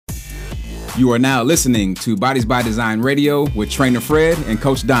You are now listening to Bodies by Design Radio with Trainer Fred and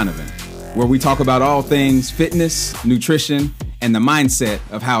Coach Donovan, where we talk about all things fitness, nutrition, and the mindset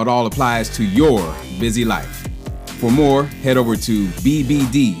of how it all applies to your busy life. For more, head over to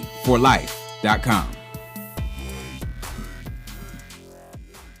bbdforlife.com.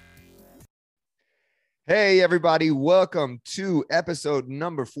 Hey, everybody. Welcome to episode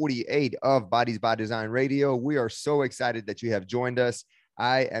number 48 of Bodies by Design Radio. We are so excited that you have joined us.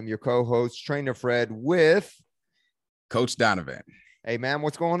 I am your co-host, Trainer Fred, with Coach Donovan. Hey, man,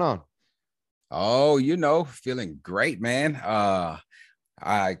 what's going on? Oh, feeling great, man.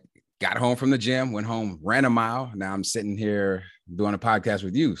 I got home from the gym, went home, ran a mile. Now I'm sitting here doing a podcast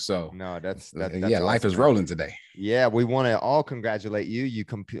with you. So no, that's yeah, awesome, life is rolling today. Yeah, we want to all congratulate you. You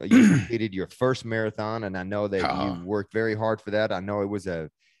completed your first marathon, and I know that you worked very hard for that. I know it was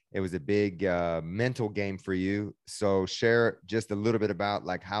a big mental game for you. So share just a little bit about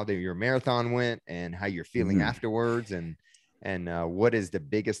like how your marathon went and how you're feeling afterwards, and what is the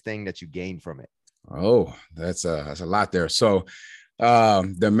biggest thing that you gained from it? Oh, that's a lot there. So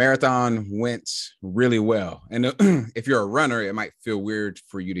the marathon went really well. And if you're a runner, it might feel weird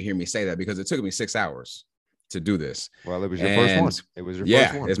for you to hear me say that because it took me 6 hours to do this. Well, it was your first one. It was your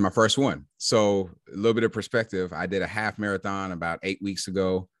first one. It's my first one. So a little bit of perspective. I did a half marathon about 8 weeks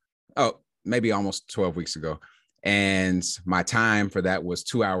ago. Oh, maybe almost 12 weeks ago. And my time for that was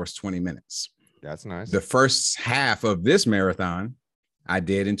 2 hours, 20 minutes. That's nice. The first half of this marathon I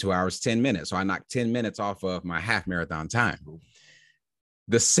did in 2 hours, 10 minutes. So I knocked 10 minutes off of my half marathon time.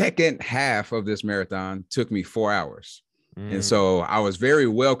 The second half of this marathon took me 4 hours. And so I was very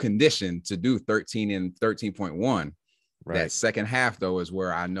well conditioned to do 13 and 13.1. Right. That second half, though, is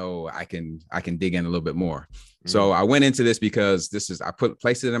where I know I can dig in a little bit more. So I went into this because I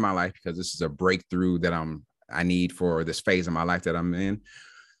placed it in my life because this is a breakthrough that I need for this phase of my life that I'm in.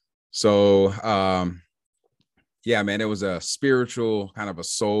 So, yeah, man, it was a spiritual kind of a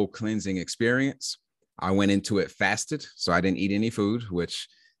soul cleansing experience. I went into it fasted, so I didn't eat any food, which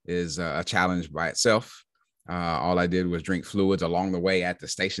is a challenge by itself. All I did was drink fluids along the way at the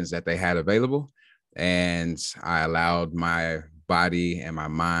stations that they had available. And I allowed my body and my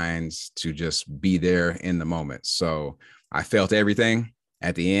mind to just be there in the moment. So I felt everything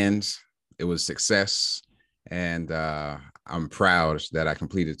at the end. It was success. And I'm proud that I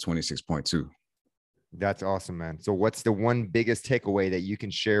completed 26.2. That's awesome, man. So what's the one biggest takeaway that you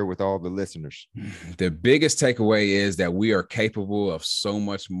can share with all the listeners? The biggest takeaway is that we are capable of so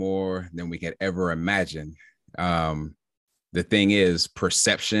much more than we could ever imagine. The thing is,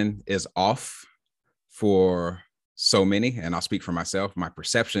 perception is off for so many, and I'll speak for myself. My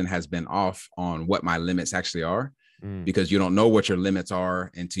perception has been off on what my limits actually are, because you don't know what your limits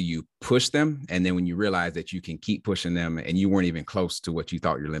are until you push them. And then when you realize that you can keep pushing them and you weren't even close to what you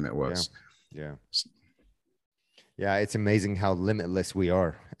thought your limit was. Yeah, it's amazing how limitless we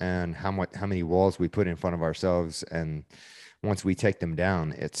are and how many walls we put in front of ourselves. And once we take them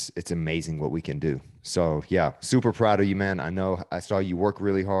down, it's amazing what we can do. So yeah, super proud of you, man. I know I saw you work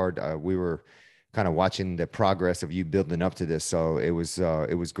really hard. We were kind of watching the progress of you building up to this. So it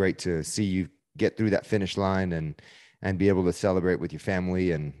was great to see you get through that finish line and be able to celebrate with your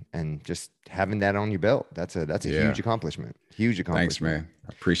family and just having that on your belt. That's a huge accomplishment. Huge accomplishment. Thanks, man.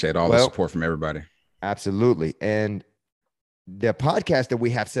 I appreciate all the support from everybody. Absolutely. And the podcast that we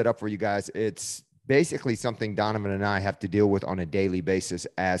have set up for you guys, it's basically something Donovan and I have to deal with on a daily basis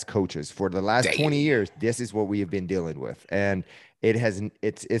as coaches. For the last 20 years, this is what we have been dealing with. And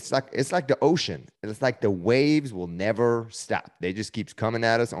it's like the ocean. It's like the waves will never stop. They just keeps coming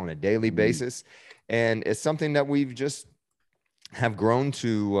at us on a daily basis. And it's something that we've just have grown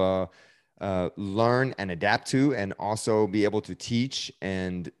to learn and adapt to, and also be able to teach.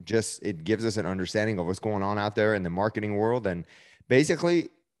 And just, it gives us an understanding of what's going on out there in the marketing world. And basically,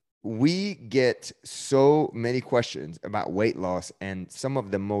 we get so many questions about weight loss, and some of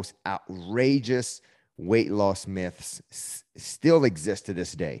the most outrageous weight loss myths still exist to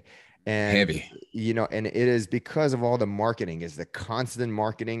this day. And heavy, and it is because of all the marketing. It's the constant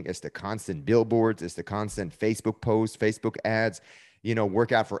marketing. It's the constant billboards. It's the constant Facebook posts, Facebook ads.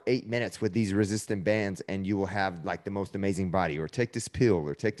 Work out for 8 minutes with these resistant bands and you will have like the most amazing body, or take this pill,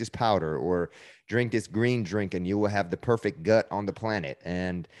 or take this powder, or drink this green drink and you will have the perfect gut on the planet.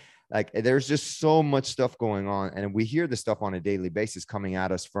 And like, there's just so much stuff going on. And we hear the stuff on a daily basis coming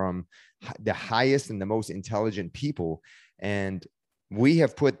at us from the highest and the most intelligent people. And we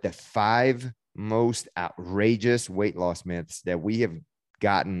have put the 5 most outrageous weight loss myths that we have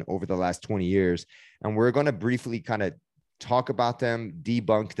gotten over the last 20 years. And we're going to briefly kind of talk about them,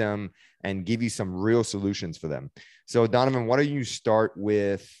 debunk them, and give you some real solutions for them. So Donovan, why don't you start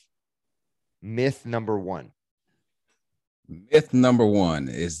with Myth number one. Myth number one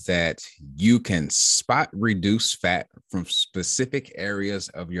is that you can spot reduce fat from specific areas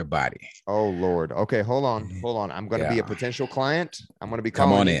of your body. Oh Lord. Okay, hold on. I'm going to be a Yeah. potential client. I'm going to be Come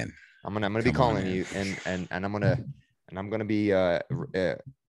calling on you. in. I'm going to be Come on calling in. you, and I'm going to be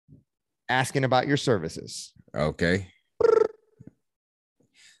asking about your services. Okay.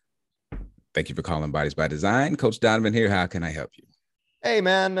 Thank you for calling Bodies by Design. Coach Donovan here. How can I help you? Hey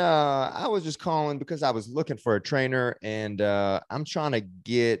man, I was just calling because I was looking for a trainer, and I'm trying to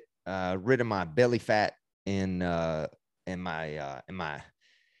get rid of my belly fat in around my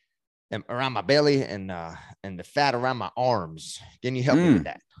belly and the fat around my arms. Can you help me with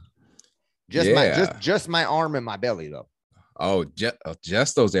that? Just my arm and my belly though. Oh,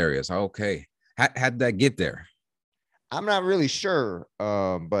 just those areas. Okay. How'd that get there? I'm not really sure,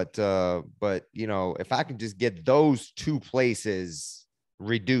 but you know, if I can just get those two places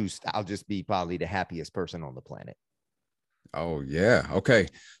reduced, I'll just be probably the happiest person on the planet. Oh, yeah. Okay.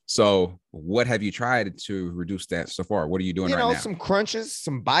 So what have you tried to reduce that so far? What are you doing right now? Some crunches,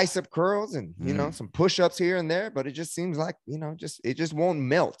 some bicep curls, and, some push-ups here and there, but it just seems like, it just won't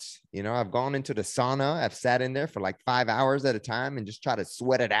melt. I've gone into the sauna. I've sat in there for like 5 hours at a time and just try to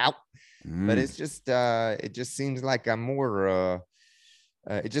sweat it out. But it's just, it just seems like I'm more,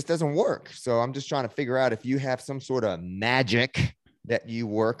 it just doesn't work. So I'm just trying to figure out if you have some sort of magic that you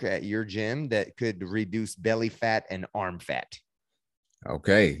work at your gym that could reduce belly fat and arm fat.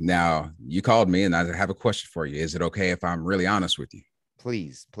 Okay. Now you called me and I have a question for you. Is it okay if I'm really honest with you?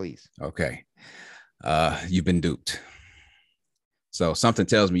 Please. Okay. You've been duped. So something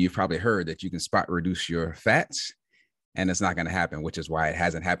tells me you've probably heard that you can spot reduce your fats, and it's not going to happen, which is why it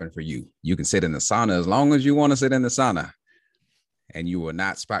hasn't happened for you. You can sit in the sauna as long as you want to sit in the sauna, and you will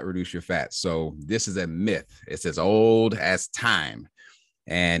not spot reduce your fat. So this is a myth. It's as old as time.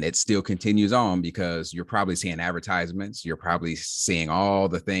 And it still continues on because you're probably seeing advertisements. You're probably seeing all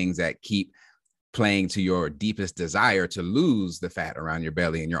the things that keep playing to your deepest desire to lose the fat around your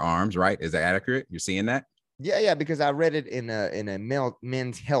belly and your arms, right? Is that accurate? You're seeing that? Yeah, because I read it in a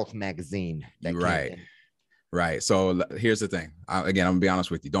men's health magazine. Right. So here's the thing. Again, I'm gonna be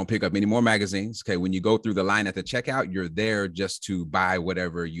honest with you. Don't pick up any more magazines. Okay. When you go through the line at the checkout, you're there just to buy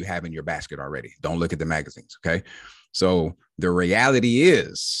whatever you have in your basket already. Don't look at the magazines. Okay. So the reality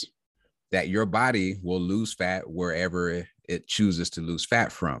is that your body will lose fat wherever it chooses to lose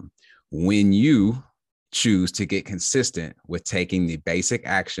fat from. When you choose to get consistent with taking the basic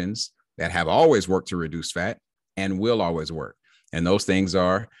actions that have always worked to reduce fat and will always work. And those things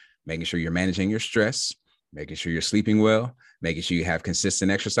are making sure you're managing your stress, making sure you're sleeping well, making sure you have consistent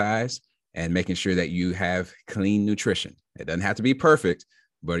exercise, and making sure that you have clean nutrition. It doesn't have to be perfect,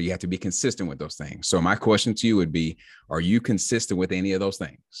 but you have to be consistent with those things. So my question to you would be, are you consistent with any of those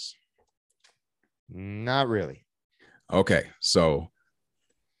things? Not really. Okay. So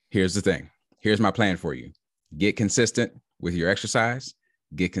here's the thing. Here's my plan for you. Get consistent with your exercise,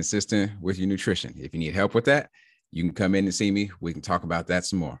 get consistent with your nutrition. If you need help with that, you can come in and see me. We can talk about that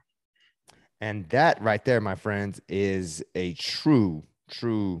some more. And that right there, my friends, is a true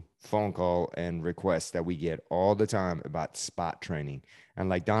phone call and request that we get all the time about spot training. And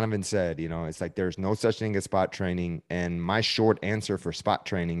like Donovan said, it's like there's no such thing as spot training. And my short answer for spot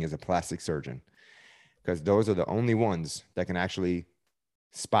training is a plastic surgeon, because those are the only ones that can actually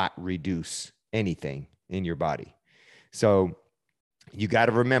spot reduce anything in your body. So you got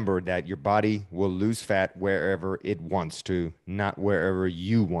to remember that your body will lose fat wherever it wants to, not wherever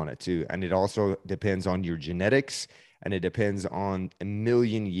you want it to. And it also depends on your genetics, and it depends on a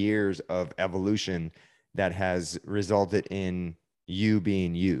million years of evolution that has resulted in you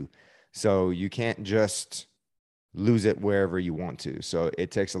being you. So you can't just lose it wherever you want to. So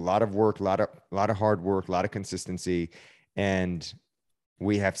it takes a lot of work, a lot of hard work, a lot of consistency. And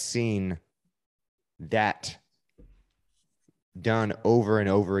we have seen that done over and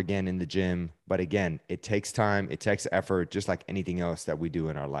over again in the gym. But again, it takes time, it takes effort, just like anything else that we do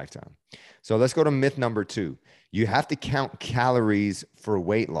in our lifetime. So let's go to myth number 2. You have to count calories for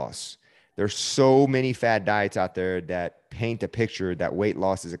weight loss. There's so many fad diets out there that paint a picture that weight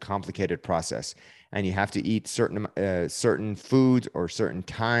loss is a complicated process, and you have to eat certain foods or certain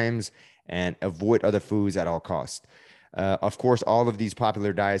times and avoid other foods at all costs. Of course, all of these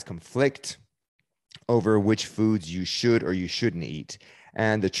popular diets conflict over which foods you should or you shouldn't eat.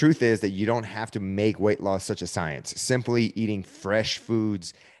 And the truth is that you don't have to make weight loss such a science. Simply eating fresh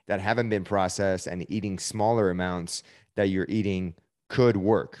foods that haven't been processed and eating smaller amounts that you're eating could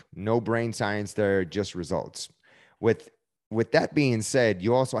work. No brain science there, just results. With with that being said,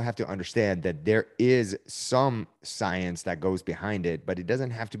 you also have to understand that there is some science that goes behind it, but it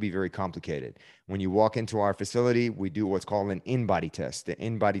doesn't have to be very complicated. When you walk into our facility, we do what's called an in-body test. The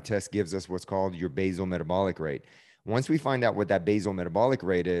in-body test gives us what's called your basal metabolic rate. Once we find out what that basal metabolic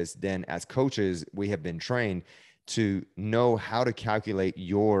rate is, then as coaches, we have been trained to know how to calculate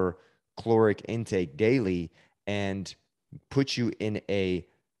your caloric intake daily and put you in a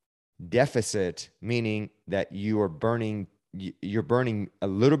deficit, meaning that you're burning a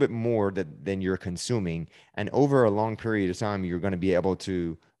little bit more than you're consuming. And over a long period of time, you're going to be able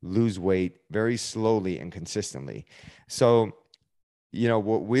to lose weight very slowly and consistently. So,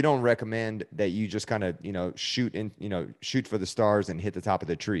 we don't recommend that you just kind of, shoot for the stars and hit the top of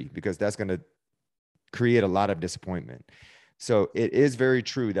the tree, because that's going to create a lot of disappointment. So it is very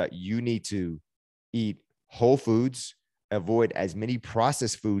true that you need to eat whole foods, avoid as many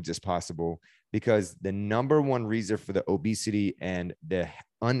processed foods as possible, because the number one reason for the obesity and the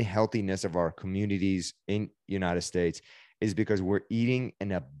unhealthiness of our communities in the United States is because we're eating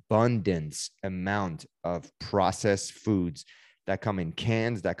an abundance amount of processed foods that come in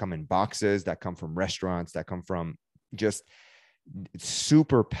cans, that come in boxes, that come from restaurants, that come from just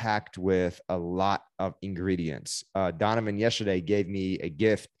super packed with a lot of ingredients. Donovan yesterday gave me a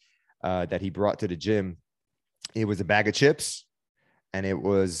gift that he brought to the gym. It was a bag of chips, and it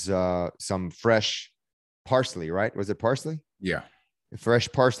was some fresh parsley, right? Was it parsley? Yeah. Fresh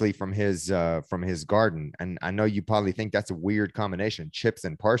parsley from his garden. And I know you probably think that's a weird combination, chips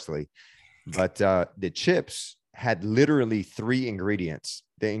and parsley, but the chips had literally 3 ingredients.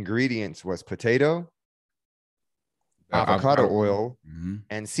 The ingredients was potato, avocado oil,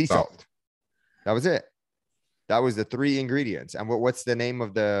 and sea salt. That was it. That was the 3 ingredients. And what's the name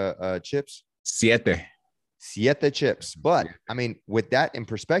of the chips? Siete chips. But I mean, with that in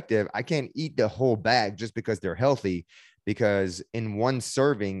perspective, I can't eat the whole bag just because they're healthy, because in one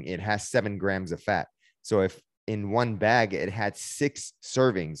serving, it has 7 grams of fat. So if in one bag, it had 6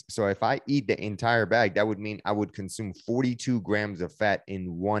 servings. So if I eat the entire bag, that would mean I would consume 42 grams of fat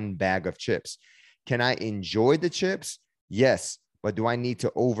in one bag of chips. Can I enjoy the chips? Yes. But do I need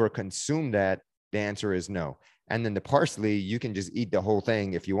to over consume that? The answer is no. And then the parsley, you can just eat the whole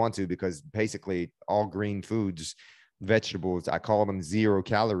thing if you want to, because basically all green foods, vegetables, I call them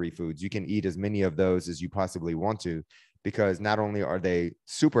 0-calorie foods. You can eat as many of those as you possibly want to, because not only are they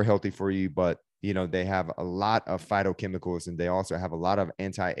super healthy for you, but they have a lot of phytochemicals, and they also have a lot of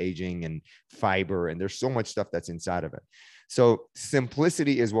anti-aging and fiber. And there's so much stuff that's inside of it. So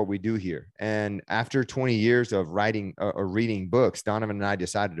simplicity is what we do here. And after 20 years of writing or reading books, Donovan and I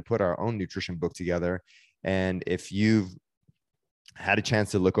decided to put our own nutrition book together. And if you've had a chance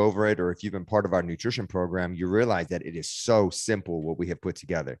to look over it, or if you've been part of our nutrition program, you realize that it is so simple what we have put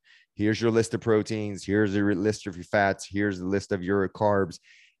together. Here's your list of proteins. Here's a list of your fats. Here's the list of your carbs.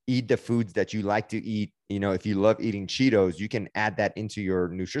 Eat the foods that you like to eat. If you love eating Cheetos, you can add that into your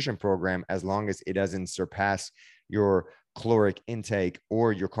nutrition program, as long as it doesn't surpass your caloric intake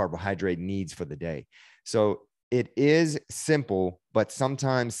or your carbohydrate needs for the day. So it is simple, but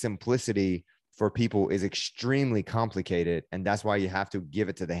sometimes simplicity for people is extremely complicated. And that's why you have to give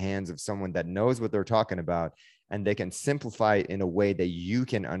it to the hands of someone that knows what they're talking about, and they can simplify it in a way that you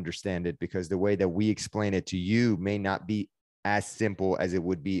can understand it, because the way that we explain it to you may not be as simple as it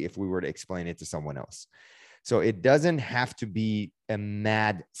would be if we were to explain it to someone else. So it doesn't have to be a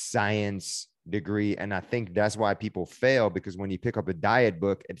mad science degree. And I think that's why people fail, because when you pick up a diet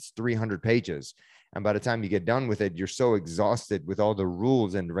book, it's 300 pages. And by the time you get done with it, you're so exhausted with all the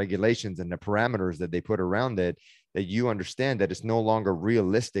rules and regulations and the parameters that they put around it, that you understand that it's no longer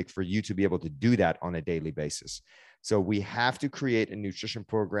realistic for you to be able to do that on a daily basis. So we have to create a nutrition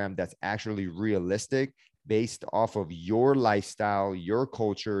program that's actually realistic, based off of your lifestyle, your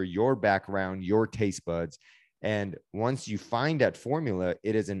culture, your background, your taste buds. And once you find that formula,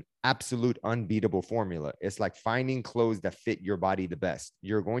 it is an absolute unbeatable formula. It's like finding clothes that fit your body the best.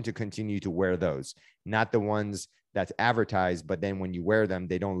 You're going to continue to wear those, not the ones that's advertised, but then when you wear them,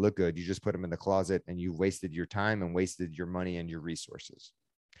 they don't look good. You just put them in the closet, and you wasted your time and wasted your money and your resources.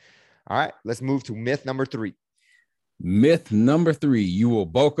 All right, let's move to myth number 3. Myth number 3, you will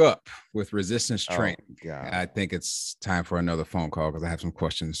bulk up with resistance training. God. I think it's time for another phone call, because I have some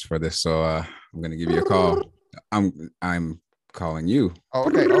questions for this. So I'm going to give you a call. I'm calling you. Oh,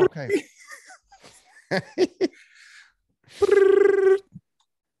 okay.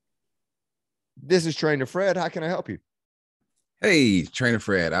 This is Trainer Fred. How can I help you? Hey, Trainer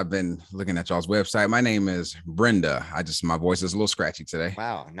Fred. I've been looking at y'all's website. My name is Brenda. My voice is a little scratchy today.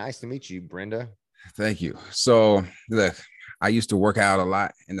 Wow. Nice to meet you, Brenda. Thank you. So look, I used to work out a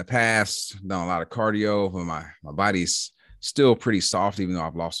lot in the past, done a lot of cardio, but my body's still pretty soft, even though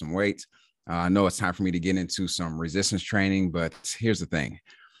I've lost some weight. I know it's time for me to get into some resistance training, but here's the thing.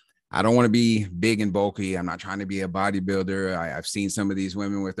 I don't want to be big and bulky. I'm not trying to be a bodybuilder. I've seen some of these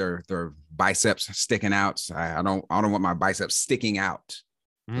women with their biceps sticking out. I don't want my biceps sticking out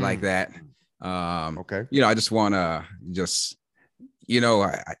like that. Okay. I just want to I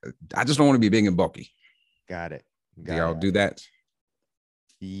just don't want to be big and bulky. Got it. Do y'all do that?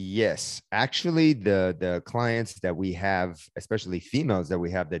 Yes, actually, the clients that we have, especially females that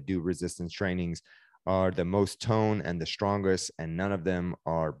we have that do resistance trainings, are the most toned and the strongest, and none of them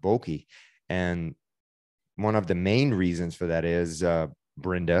are bulky. And one of the main reasons for that is,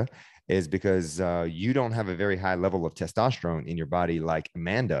 Brenda, is because you don't have a very high level of testosterone in your body like a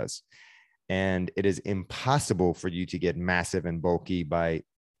man does. And it is impossible for you to get massive and bulky by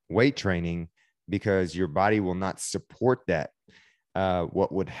weight training because your body will not support that.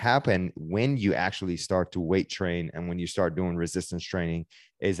 What would happen when you actually start to weight train and when you start doing resistance training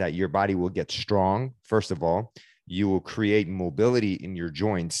is that your body will get strong. First of all, you will create mobility in your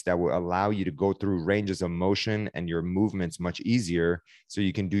joints that will allow you to go through ranges of motion and your movements much easier, so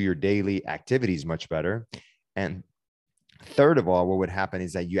you can do your daily activities much better. And third of all, what would happen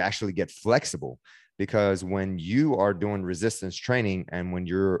is that you actually get flexible, because when you are doing resistance training and when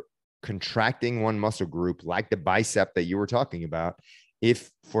you're contracting one muscle group like the bicep that you were talking about, if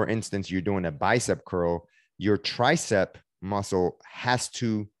for instance you're doing a bicep curl, your tricep muscle has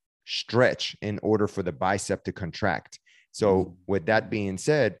to stretch in order for the bicep to contract. So with that being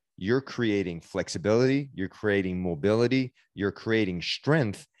said, you're creating flexibility, you're creating mobility, you're creating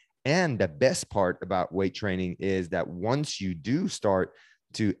strength. And the best part about weight training is that once you do start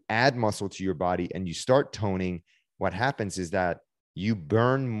to add muscle to your body and you start toning, what happens is that you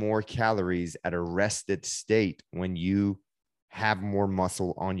burn more calories at a rested state when you have more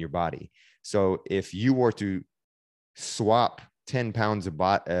muscle on your body. So if you were to swap 10 pounds of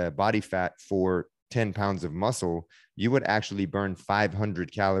body fat for 10 pounds of muscle, you would actually burn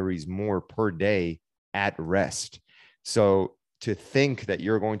 500 calories more per day at rest. So to think that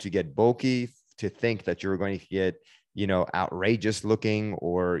you're going to get bulky, to think that you're going to get, outrageous looking,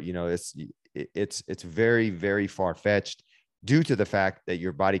 or, it's very, very far-fetched, due to the fact that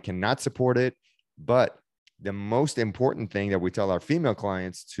your body cannot support it. But the most important thing that we tell our female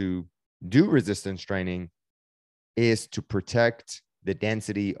clients to do resistance training is to protect the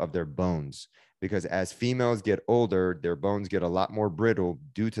density of their bones, because as females get older, their bones get a lot more brittle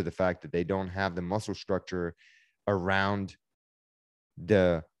due to the fact that they don't have the muscle structure around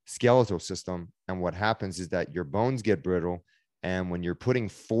the skeletal system. And what happens is that your bones get brittle, and when you're putting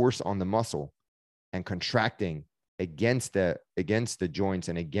force on the muscle and contracting against the joints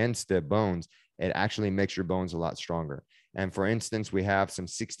and against the bones, it actually makes your bones a lot stronger. And for instance, we have some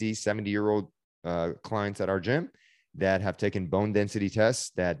 60, 70-year-old clients at our gym that have taken bone density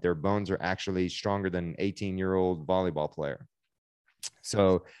tests that their bones are actually stronger than an 18-year-old volleyball player.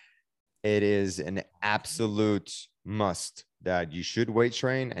 So it is an absolute must that you should weight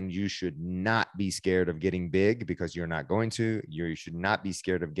train, and you should not be scared of getting big, because you're not going to. You should not be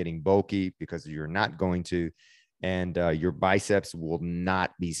scared of getting bulky, because you're not going to. And your biceps will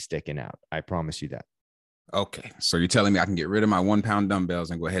not be sticking out. I promise you that. Okay. So you're telling me I can get rid of my 1 pound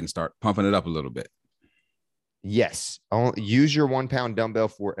dumbbells and go ahead and start pumping it up a little bit? Yes. Use your 1 pound dumbbell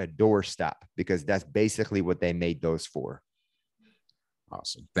for a door stop, because that's basically what they made those for.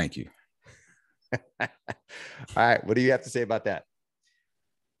 Awesome. Thank you. All right. What do you have to say about that?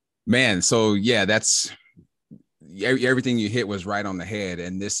 Man, so yeah, that's everything you hit was right on the head.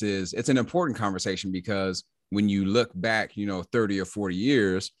 And it's an important conversation, because when you look back, 30 or 40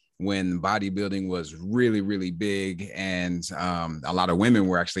 years, when bodybuilding was really, really big, and a lot of women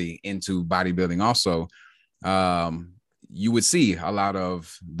were actually into bodybuilding also, you would see a lot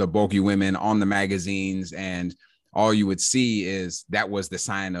of the bulky women on the magazines, and all you would see is that was the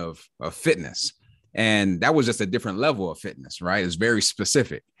sign of fitness. And that was just a different level of fitness, right? It's very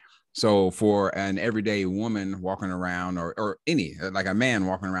specific. So for an everyday woman walking around, or any, like a man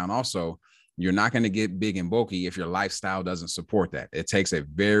walking around also, you're not going to get big and bulky if your lifestyle doesn't support that. It takes a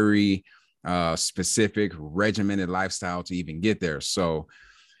very specific, regimented lifestyle to even get there. So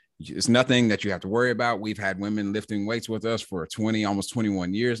it's nothing that you have to worry about. We've had women lifting weights with us for 20, almost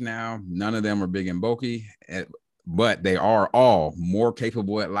 21 years now. None of them are big and bulky, but they are all more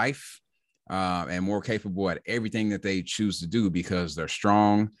capable at life, and more capable at everything that they choose to do, because they're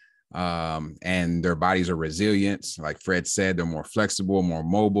strong, and their bodies are resilient. Like Fred said, they're more flexible, more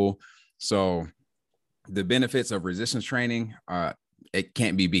mobile. So the benefits of resistance training, it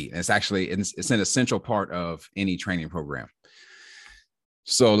can't be beat. It's an essential part of any training program.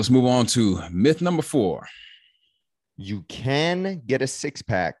 So let's move on to myth number 4. You can get a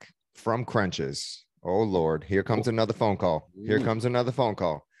 6-pack from Crunches. Oh, Lord. Here comes another phone call. Here comes another phone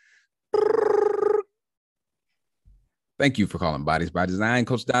call. Thank you for calling Bodies by Design.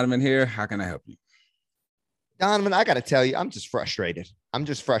 Coach Donovan here. How can I help you? Donovan, I got to tell you, I'm just frustrated. I'm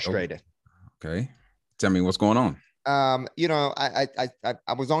just frustrated. Okay. Tell me what's going on. You know, I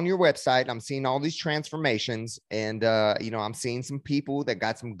was on your website. I'm seeing all these transformations, and you know, I'm seeing some people that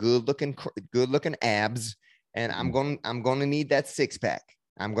got some good looking abs, and I'm gonna need that 6-pack.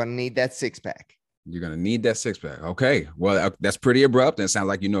 I'm gonna need that 6-pack. You're gonna need that 6-pack. Okay. Well, that's pretty abrupt, and it sounds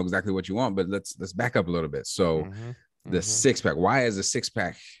like you know exactly what you want. But let's back up a little bit. So, the 6-pack. Why is a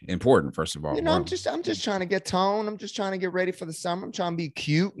 6-pack important? First of all, you know, I'm just trying to get toned. I'm just trying to get ready for the summer. I'm trying to be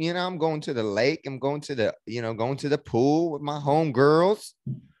cute. You know, I'm going to the lake. I'm going to the pool with my home girls.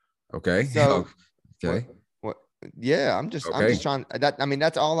 Okay. So, okay. What? Yeah, I'm just trying that. I mean,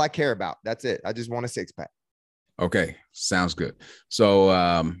 that's all I care about. That's it. I just want a 6-pack. Okay. Sounds good. So,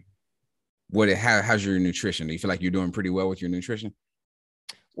 how's your nutrition? Do you feel like you're doing pretty well with your nutrition?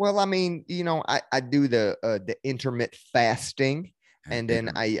 Well, I mean, you know, I do the intermittent fasting, and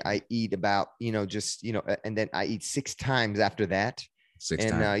then I eat about, you know, just, you know, and then I eat 6 times after that. 6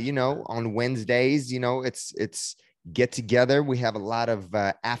 times. You know, on Wednesdays, you know, it's get together. We have a lot of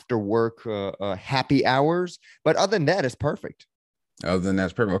after work happy hours, but other than that, it's perfect. Other than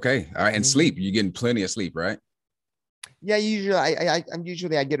that's perfect. Okay. All right. And sleep, you're getting plenty of sleep, right? Yeah,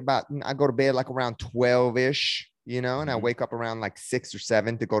 usually I get about, I go to bed like around 12-ish. You know, and I wake up around like 6 or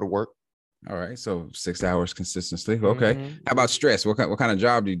 7 to go to work. All right. So 6 hours consistent sleep. Okay. How about stress? What kind of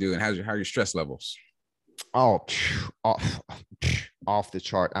job do you do? And how are your stress levels? Oh, off the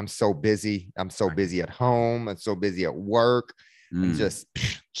chart. I'm so busy. I'm so busy at home. I'm so busy at work. And just.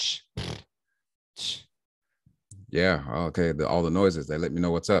 Yeah. Okay. All the noises, they let me know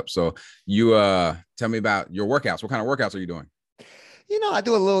what's up. So you tell me about your workouts. What kind of workouts are you doing? You know, I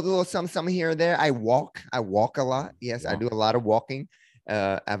do a little something here or there. I walk a lot. Yes, I do a lot of walking.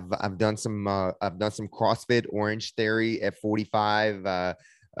 I've done some CrossFit, Orange Theory, F45,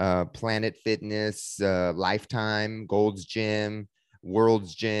 Planet Fitness, Lifetime, Gold's Gym,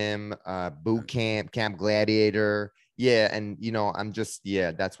 World's Gym, Boot Camp, Camp Gladiator. Yeah, and you know,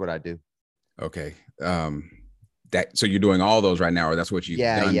 that's what I do. Okay. So you're doing all those right now, or that's what you've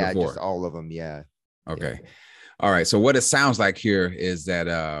done before? Just all of them. Yeah. Okay. Yeah. All right. So what it sounds like here is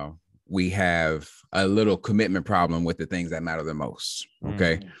that we have a little commitment problem with the things that matter the most.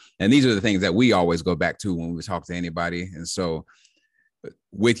 Okay. And these are the things that we always go back to when we talk to anybody. And so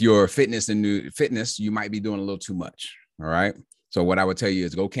with your fitness and new fitness, you might be doing a little too much. All right. So what I would tell you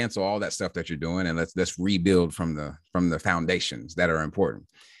is go cancel all that stuff that you're doing, and let's rebuild from the foundations that are important.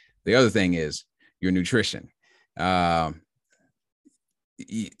 The other thing is your nutrition. You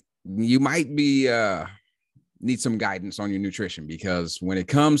might be need some guidance on your nutrition, because when it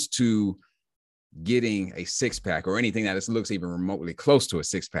comes to getting a 6-pack or anything that looks even remotely close to a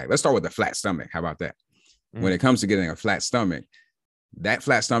 6-pack, let's start with a flat stomach. How about that? When it comes to getting a flat stomach, that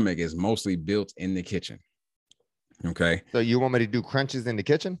flat stomach is mostly built in the kitchen. Okay. So you want me to do crunches in the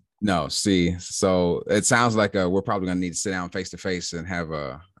kitchen? No, see, so it sounds like we're probably going to need to sit down face to face and have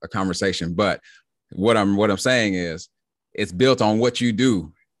a conversation. But what I'm saying is it's built on what you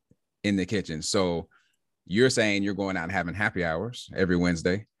do in the kitchen. So you're saying you're going out and having happy hours every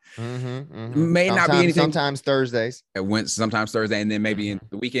Wednesday. May not be anything. Sometimes Thursdays. Sometimes Thursday, and then maybe in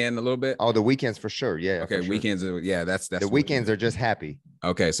the weekend a little bit. Oh, the weekends for sure. Yeah. Okay, sure. Weekends. Yeah, that's the weekends are just happy.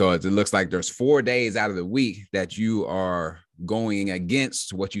 Okay, so it looks like there's 4 days out of the week that you are going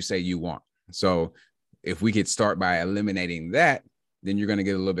against what you say you want. So if we could start by eliminating that, then you're going to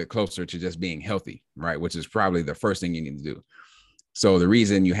get a little bit closer to just being healthy, right? Which is probably the first thing you need to do. So the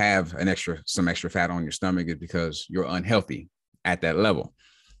reason you have some extra fat on your stomach is because you're unhealthy at that level.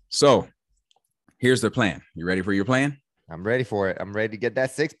 So here's the plan. You ready for your plan? I'm ready for it. I'm ready to get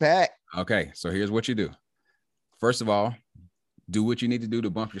that 6-pack. Okay. So here's what you do. First of all, do what you need to do to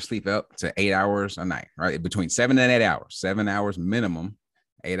bump your sleep up to 8 hours a night, right? Between 7 and 8 hours, 7 hours minimum,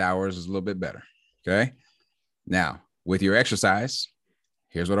 8 hours is a little bit better. Okay. Now with your exercise,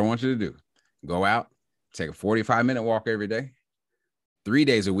 here's what I want you to do. Go out, take a 45-minute walk every day. 3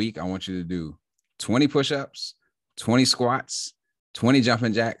 days a week, I want you to do 20 push-ups, 20 squats, 20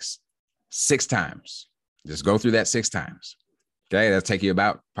 jumping jacks, 6 times. Just go through that 6 times. Okay. That'll take you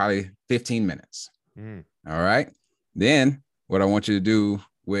about probably 15 minutes. All right. Then what I want you to do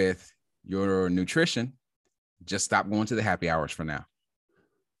with your nutrition, just stop going to the happy hours for now.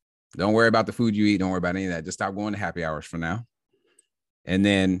 Don't worry about the food you eat. Don't worry about any of that. Just stop going to happy hours for now. And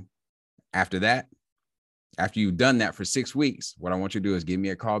then after that, After you've done that for 6 weeks, what I want you to do is give me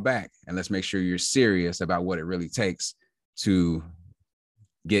a call back and let's make sure you're serious about what it really takes to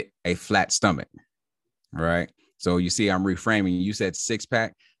get a flat stomach. All right. So you see, I'm reframing. You said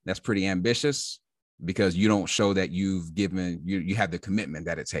 6-pack. That's pretty ambitious because you don't show that you've given, you have the commitment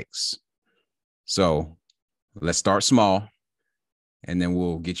that it takes. So let's start small and then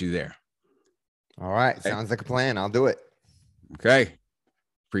we'll get you there. All right. Okay. Sounds like a plan. I'll do it. Okay.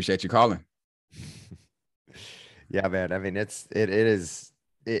 Appreciate you calling. Yeah, man. I mean, it is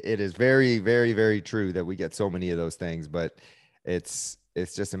very, very, very true that we get so many of those things, but it's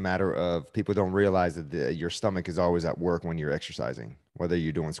just a matter of people don't realize that your stomach is always at work when you're exercising, whether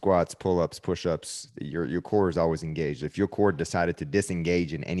you're doing squats, pull-ups, push-ups, your core is always engaged. If your core decided to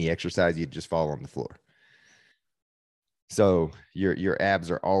disengage in any exercise, you'd just fall on the floor. So your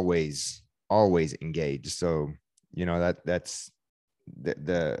abs are always engaged. So, you know, that's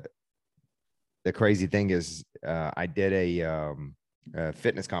the crazy thing is I did a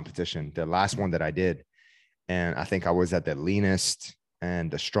fitness competition, the last one that I did. And I think I was at the leanest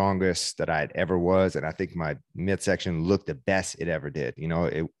and the strongest that I'd ever was. And I think my midsection looked the best it ever did. You know,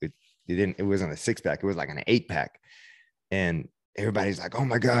 it wasn't a 6-pack. It was like an 8-pack. And everybody's like, oh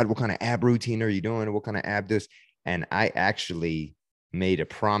my God, what kind of ab routine are you doing? What kind of ab this? And I actually made a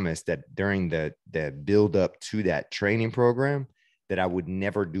promise that during the build up to that training program that I would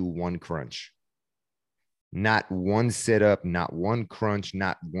never do one crunch. Not one sit up, not one crunch,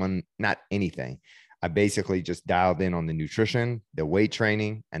 not anything. I basically just dialed in on the nutrition, the weight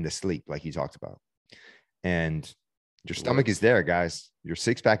training, and the sleep, like you talked about. And your stomach is there, guys. Your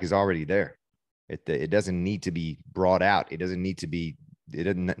 6-pack is already there. It doesn't need to be brought out. Nothing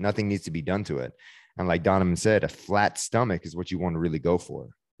needs to be done to it. And like Donovan said, a flat stomach is what you want to really go for.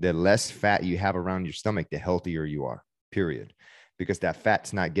 The less fat you have around your stomach, the healthier you are, period. Because that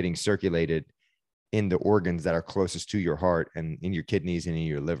fat's not getting circulated in the organs that are closest to your heart and in your kidneys and in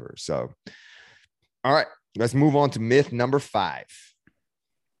your liver. So, all right, let's move on to myth number 5.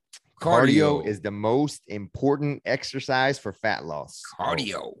 Cardio is the most important exercise for fat loss.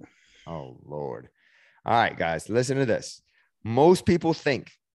 Cardio. Oh, Lord. All right, guys, listen to this. Most people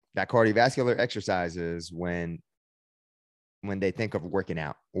think that cardiovascular exercises when they think of working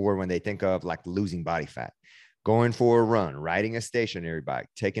out or when they think of like losing body fat, going for a run, riding a stationary bike,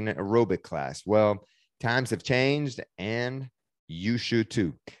 taking an aerobic class. Well, times have changed and you should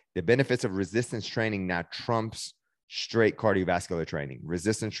too. The benefits of resistance training now trumps straight cardiovascular training.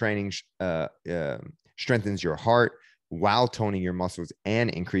 Resistance training strengthens your heart while toning your muscles and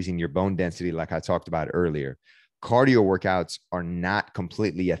increasing your bone density, like I talked about earlier. Cardio workouts are not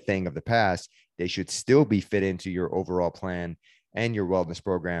completely a thing of the past. They should still be fit into your overall plan and your wellness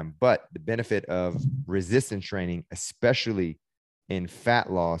program. But the benefit of resistance training, especially in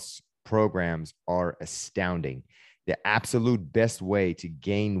fat loss programs, are astounding. The absolute best way to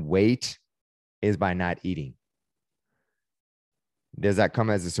gain weight is by not eating. Does that come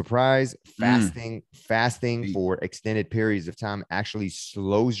as a surprise? Fasting for extended periods of time actually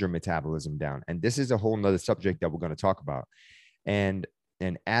slows your metabolism down. And this is a whole nother subject that we're going to talk about. And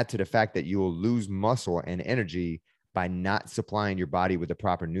add to the fact that you will lose muscle and energy by not supplying your body with the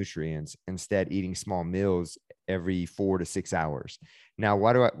proper nutrients, instead eating small meals every 4 to 6 hours. Now,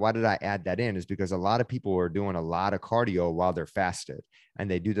 why did I add that in? Is because a lot of people are doing a lot of cardio while they're fasted, and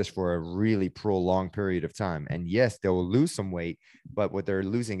they do this for a really prolonged period of time. And yes, they will lose some weight, but what they're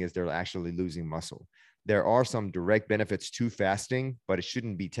losing is they're actually losing muscle. There are some direct benefits to fasting, but it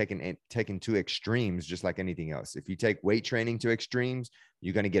shouldn't be taken to extremes, just like anything else. If you take weight training to extremes,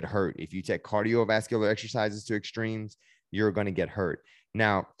 you're going to get hurt. If you take cardiovascular exercises to extremes, you're going to get hurt.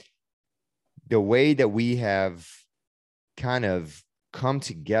 Now, the way that we have kind of come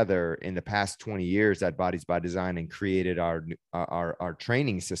together in the past 20 years at Bodies by Design and created our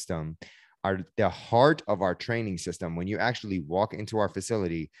training system, the heart of our training system, when you actually walk into our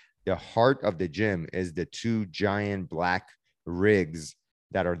facility, the heart of the gym is the 2 giant black rigs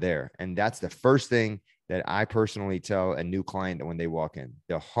that are there. And that's the first thing that I personally tell a new client when they walk in.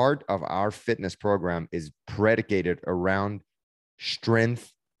 The heart of our fitness program is predicated around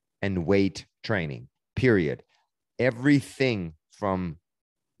strength and weight training, period. Everything from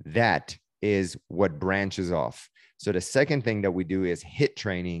that is what branches off. So the second thing that we do is HIIT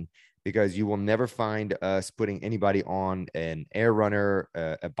training, because you will never find us putting anybody on an air runner,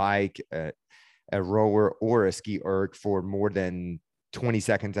 a bike, a rower, or a ski erg for more than 20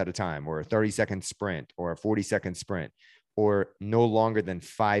 seconds at a time, or a 30-second sprint, or a 40-second sprint, or no longer than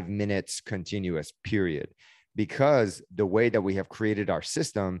 5 minutes continuous, period. Because the way that we have created our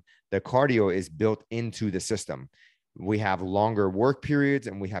system, the cardio is built into the system. We have longer work periods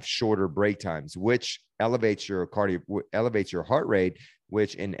and we have shorter break times, which elevates your cardio, elevates your heart rate,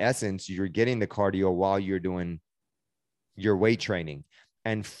 which in essence, you're getting the cardio while you're doing your weight training.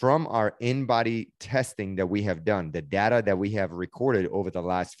 And from our in-body testing that we have done, the data that we have recorded over the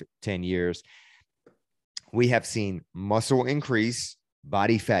last 10 years, we have seen muscle increase,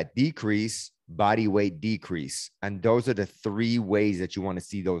 body fat decrease, body weight decrease. And those are the 3 ways that you want to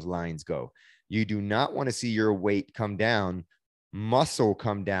see those lines go. You do not want to see your weight come down, muscle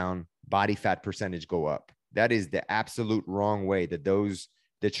come down, body fat percentage go up. That is the absolute wrong way that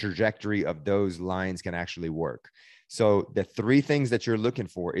the trajectory of those lines can actually work. So the 3 things that you're looking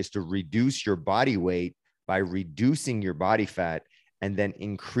for is to reduce your body weight by reducing your body fat and then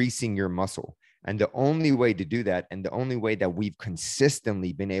increasing your muscle. And the only way to do that, and the only way that we've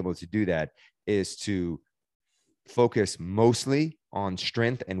consistently been able to do that, is to focus mostly on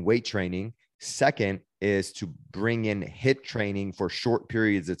strength and weight training. Second is to bring in HIIT training for short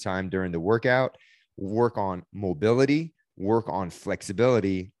periods of time during the workout, work on mobility, work on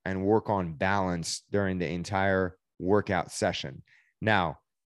flexibility, and work on balance during the entire workout session. Now,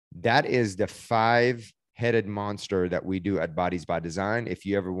 that is the 5-headed monster that we do at Bodies by Design. If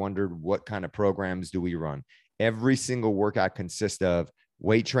you ever wondered what kind of programs do we run, every single workout consists of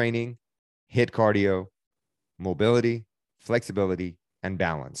weight training, HIIT cardio, mobility, flexibility, and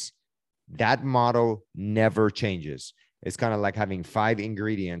balance. That model never changes. It's kind of like having 5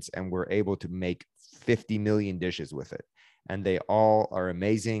 ingredients and we're able to make 50 million dishes with it. And they all are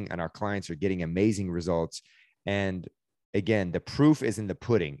amazing and our clients are getting amazing results. And again, the proof is in the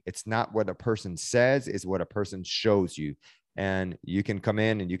pudding. It's not what a person says, it's what a person shows you. And you can come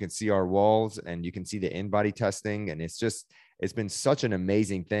in and you can see our walls and you can see the in-body testing. And it's been such an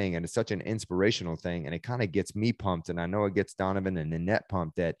amazing thing. And it's such an inspirational thing. And it kind of gets me pumped. And I know it gets Donovan and Nanette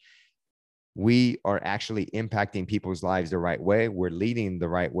pumped that we are actually impacting people's lives the right way. We're leading the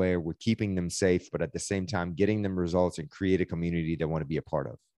right way. We're keeping them safe, but at the same time, getting them results and create a community they want to be a part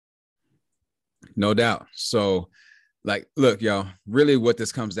of. No doubt. So like, look, y'all, really what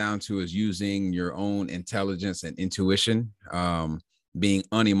this comes down to is using your own intelligence and intuition, being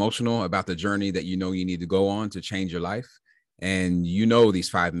unemotional about the journey that you know you need to go on to change your life. And you know these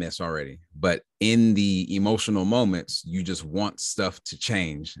 5 myths already, but in the emotional moments, you just want stuff to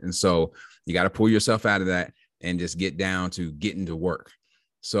change. And so you got to pull yourself out of that and just get down to getting to work.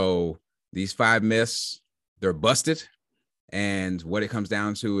 So these 5 myths, they're busted. And what it comes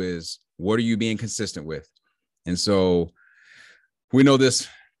down to is, what are you being consistent with? And so we know this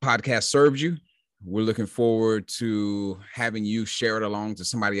podcast served you. We're looking forward to having you share it along to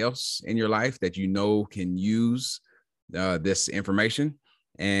somebody else in your life that you know can use this information.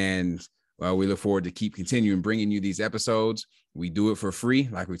 And we look forward to keep continuing bringing you these episodes. We do it for free,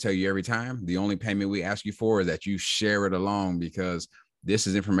 like we tell you every time. The only payment we ask you for is that you share it along, because this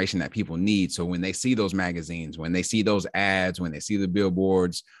is information that people need. So when they see those magazines, when they see those ads, when they see the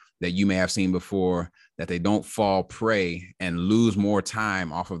billboards that you may have seen before, that they don't fall prey and lose more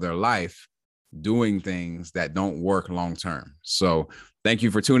time off of their life doing things that don't work long term. So thank you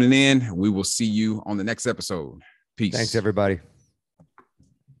for tuning in. We will see you on the next episode. Peace. Thanks, everybody.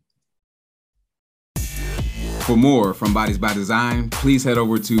 For more from Bodies by Design, please head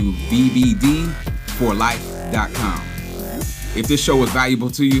over to bbdforlife.com. If this show was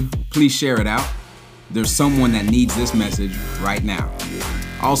valuable to you, please share it out. There's someone that needs this message right now.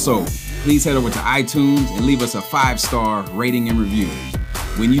 Also, please head over to iTunes and leave us a 5-star rating and review.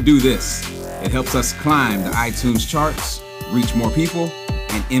 When you do this, it helps us climb the iTunes charts, reach more people,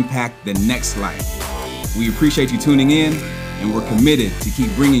 and impact the next life. We appreciate you tuning in, and we're committed to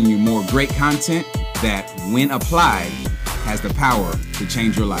keep bringing you more great content that, when applied, has the power to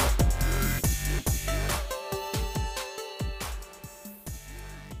change your life.